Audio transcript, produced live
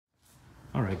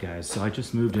All right, guys, so I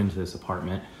just moved into this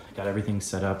apartment. Got everything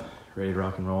set up, ready to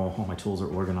rock and roll. All my tools are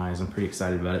organized. I'm pretty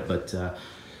excited about it, but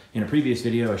in a previous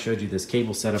video, I showed you this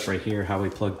cable setup right here, how we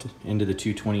plugged into the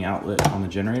 220 outlet on the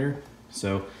generator.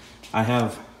 So I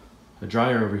have a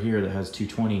dryer over here that has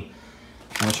 220.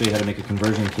 I'm gonna show you how to make a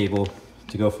conversion cable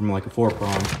to go from like a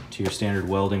 4-prong to your standard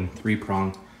Welding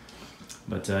 3-prong.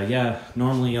 But yeah,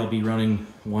 normally I'll be running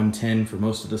 110 for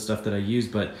most of the stuff that I use,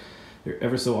 but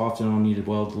ever so often I'll need to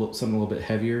weld something a little bit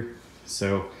heavier.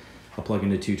 So I'll plug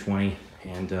into 220,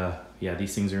 and yeah,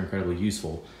 these things are incredibly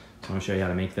useful. So I'm gonna show you how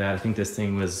to make that. I think this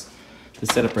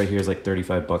setup right here is like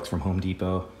 35 bucks from Home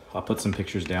Depot. I'll put some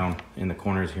pictures down in the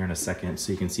corners here in a second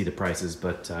so you can see the prices,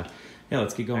 but yeah,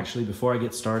 let's get going. Actually, before I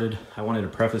get started, I wanted to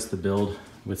preface the build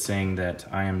with saying that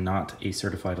I am not a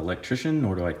certified electrician,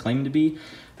 nor do I claim to be.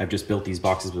 I've just built these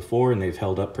boxes before and they've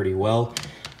held up pretty well.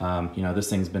 You know, this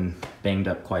thing's been banged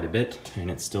up quite a bit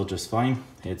and it's still just fine.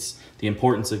 It's the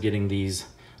importance of getting these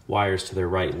wires to their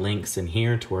right lengths in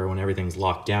here to where when everything's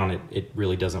locked down, it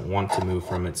really doesn't want to move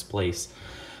from its place.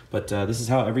 But this is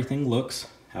how everything looks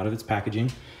out of its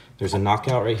packaging. There's a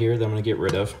knockout right here that I'm gonna get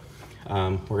rid of.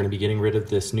 We're gonna be getting rid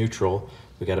of this neutral.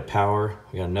 We got a power,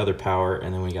 we got another power,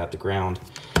 and then we got the ground.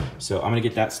 So I'm gonna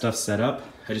get that stuff set up.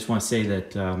 I just wanna say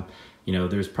that you know,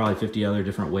 there's probably 50 other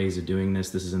different ways of doing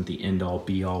this. This isn't the end all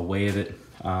be all way of it.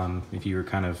 If you were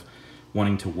kind of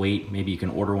wanting to wait, maybe you can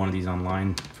order one of these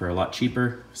online for a lot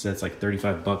cheaper. So that's like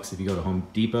 35 bucks if you go to Home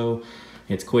Depot.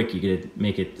 It's quick, you get to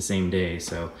make it the same day.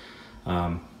 So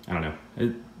I don't know.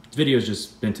 This video is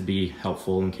just meant to be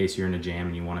helpful in case you're in a jam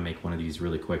and you want to make one of these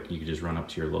really quick. You can just run up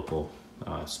to your local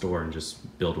store and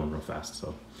just build one real fast.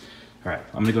 So, all right,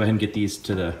 I'm gonna go ahead and get these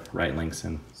to the right lengths.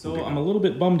 And so I'm a little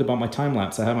bit bummed about my time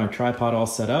lapse. I had my tripod all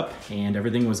set up and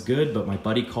everything was good, but my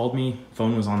buddy called me,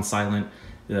 phone was on silent.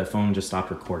 The phone just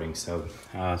stopped recording. So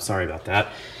sorry about that.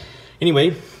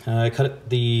 Anyway, I cut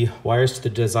the wires to the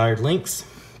desired lengths,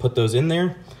 put those in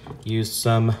there, used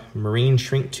some marine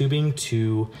shrink tubing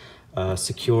to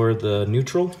secure the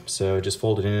neutral. So just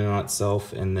folded it in on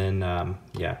itself and then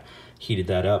yeah, heated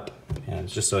that up, and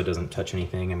just so it doesn't touch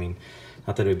anything. I mean,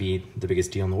 not that it would be the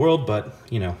biggest deal in the world, but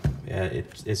you know,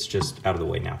 it's just out of the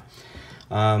way now.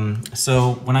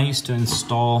 So when I used to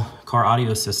install car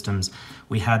audio systems,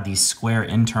 we had these square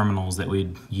end terminals that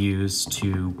we'd use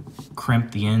to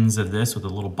crimp the ends of this with a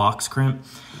little box crimp,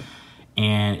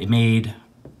 and it made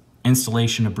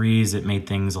installation a breeze. It made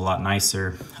things a lot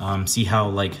nicer. See how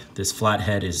like this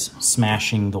flathead is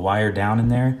smashing the wire down in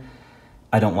there?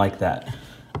 I don't like that.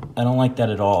 I don't like that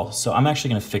at all. So I'm actually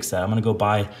gonna fix that. I'm gonna go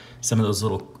buy some of those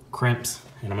little crimps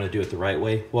and I'm gonna do it the right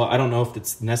way. Well, I don't know if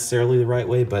it's necessarily the right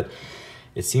way, but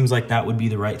it seems like that would be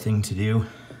the right thing to do.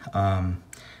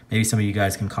 Maybe some of you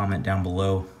guys can comment down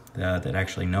below that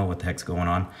actually know what the heck's going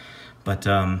on. But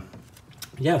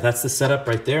yeah, that's the setup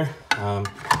right there.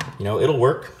 You know, it'll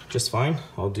work just fine.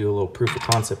 I'll do a little proof of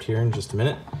concept here in just a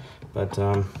minute. But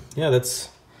yeah, that's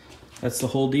the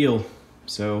whole deal.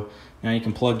 So now you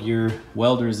can plug your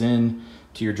welders in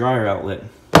to your dryer outlet.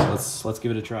 So let's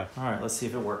give it a try. All right, let's see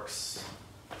if it works.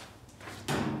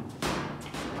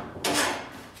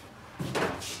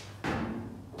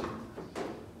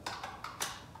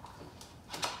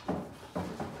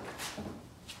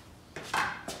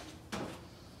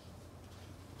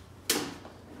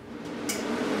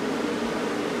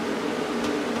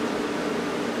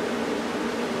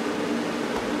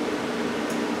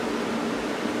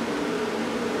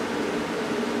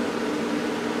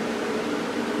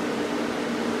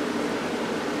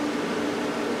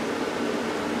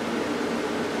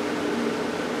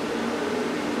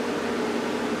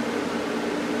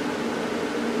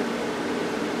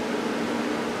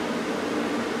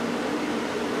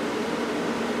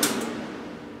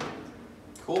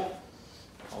 Cool,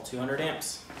 all 200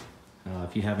 amps.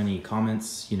 If you have any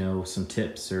comments, you know, some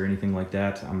tips or anything like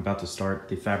that, I'm about to start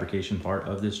the fabrication part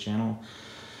of this channel.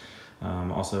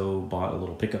 Also bought a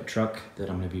little pickup truck that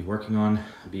I'm gonna be working on.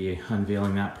 I'll be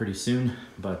unveiling that pretty soon.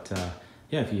 But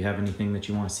yeah, if you have anything that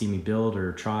you wanna see me build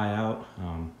or try out,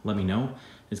 let me know.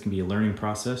 It's gonna be a learning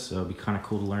process, so it'll be kinda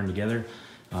cool to learn together.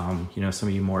 You know, some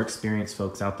of you more experienced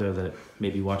folks out there that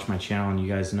maybe watch my channel and you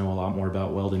guys know a lot more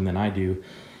about welding than I do.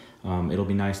 It'll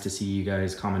be nice to see you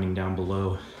guys commenting down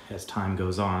below as time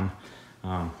goes on.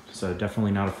 So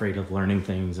definitely not afraid of learning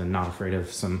things and not afraid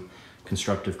of some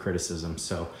constructive criticism.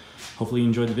 So hopefully you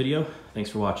enjoyed the video.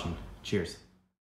 Thanks for watching. Cheers.